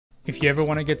If you ever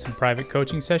want to get some private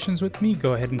coaching sessions with me,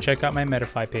 go ahead and check out my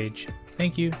Metafy page.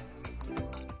 Thank you.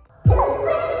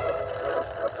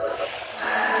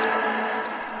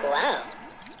 Wow.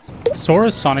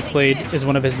 Sora's Sonic Blade is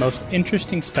one of his most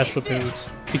interesting special moves,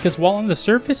 because while on the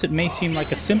surface it may seem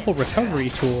like a simple recovery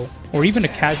tool, or even a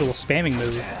casual spamming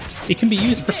move, it can be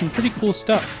used for some pretty cool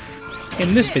stuff.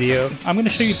 In this video, I'm going to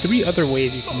show you 3 other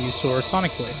ways you can use Sora's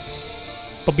Sonic Blade.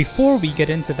 But before we get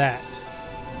into that,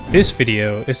 this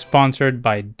video is sponsored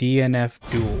by DNF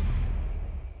Duel.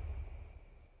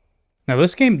 Now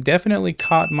this game definitely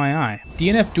caught my eye.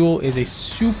 DNF Duel is a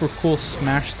super cool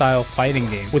Smash-style fighting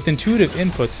game with intuitive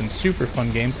inputs and super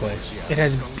fun gameplay. It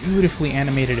has beautifully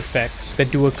animated effects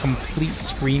that do a complete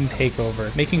screen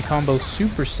takeover, making combos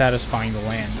super satisfying to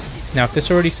land. Now if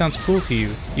this already sounds cool to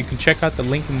you, you can check out the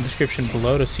link in the description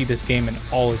below to see this game in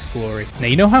all its glory. Now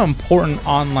you know how important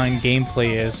online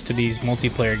gameplay is to these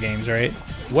multiplayer games, right?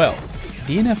 Well,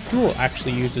 DNF Duel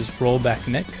actually uses rollback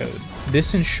netcode.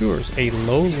 This ensures a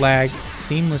low-lag,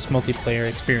 seamless multiplayer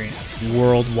experience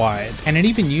worldwide. And it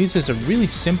even uses a really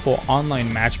simple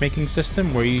online matchmaking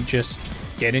system where you just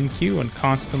get in queue and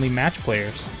constantly match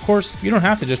players. Of course, you don't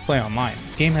have to just play online.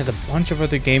 The game has a bunch of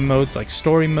other game modes like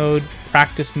story mode,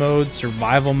 practice mode,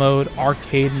 survival mode,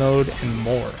 arcade mode, and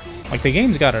more. Like, the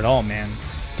game's got it all, man.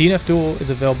 DNF Duel is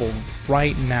available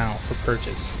right now for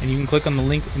purchase, and you can click on the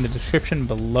link in the description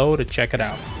below to check it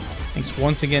out. Thanks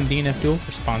once again DNF Duel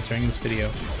for sponsoring this video.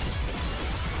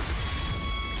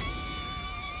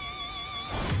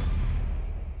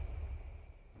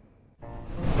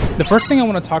 The first thing I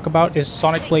want to talk about is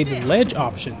Sonic Blade's ledge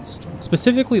options,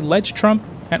 specifically ledge trump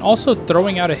and also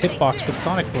throwing out a hitbox with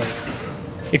Sonic Blade.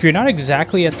 If you're not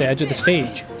exactly at the edge of the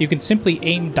stage, you can simply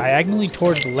aim diagonally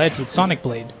towards the ledge with Sonic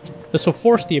Blade. This will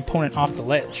force the opponent off the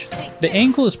ledge. The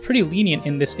angle is pretty lenient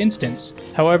in this instance,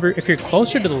 however if you're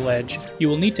closer to the ledge, you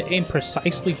will need to aim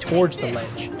precisely towards the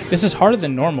ledge. This is harder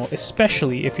than normal,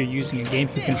 especially if you're using a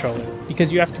GameCube controller,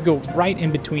 because you have to go right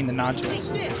in between the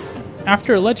notches.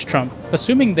 After a ledge trump,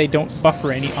 assuming they don't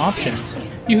buffer any options,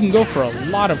 you can go for a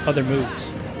lot of other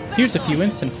moves. Here's a few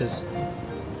instances.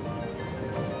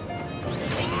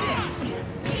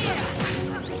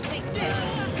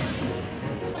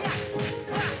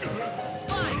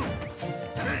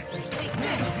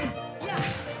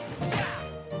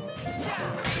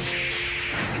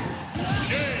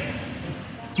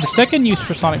 The second use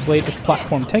for Sonic Blade is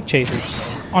platform tech chases.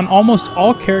 On almost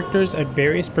all characters at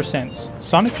various percents,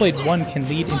 Sonic Blade 1 can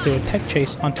lead into a tech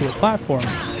chase onto a platform.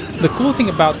 The cool thing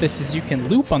about this is you can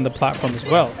loop on the platform as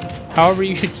well. However,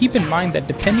 you should keep in mind that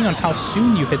depending on how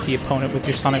soon you hit the opponent with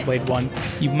your Sonic Blade 1,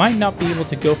 you might not be able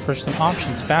to go for some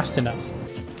options fast enough.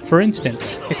 For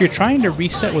instance, if you're trying to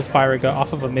reset with Firaga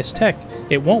off of a missed tech,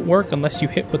 it won't work unless you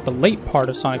hit with the late part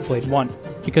of Sonic Blade 1,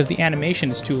 because the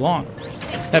animation is too long.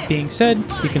 That being said,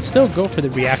 you can still go for the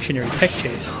reactionary tech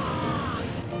chase.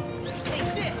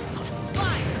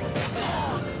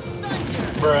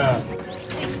 Bruh.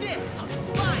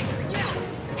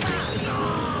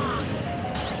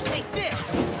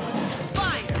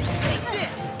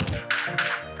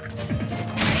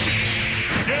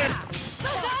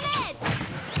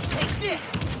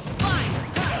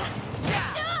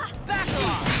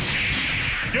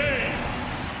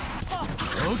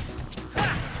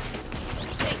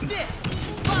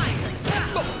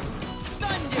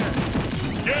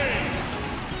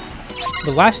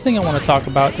 The last thing I want to talk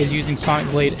about is using Sonic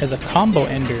Blade as a combo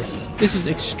ender. This is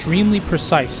extremely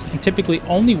precise and typically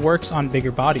only works on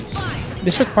bigger bodies.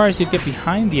 This requires you to get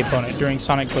behind the opponent during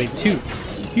Sonic Blade 2.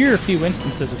 Here are a few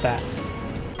instances of that.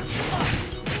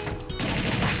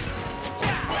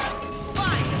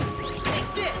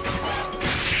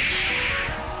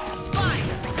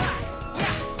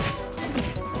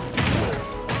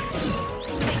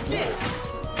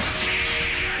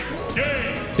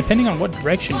 Depending on what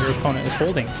direction your opponent is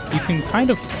holding, you can kind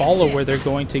of follow where they're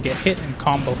going to get hit and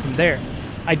combo from there.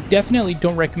 I definitely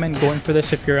don't recommend going for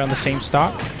this if you're on the same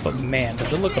stock, but man,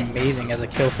 does it look amazing as a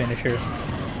kill finisher.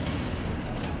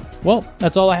 Well,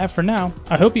 that's all I have for now.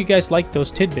 I hope you guys liked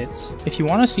those tidbits. If you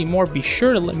want to see more, be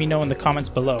sure to let me know in the comments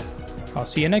below. I'll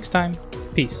see you next time.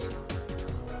 Peace.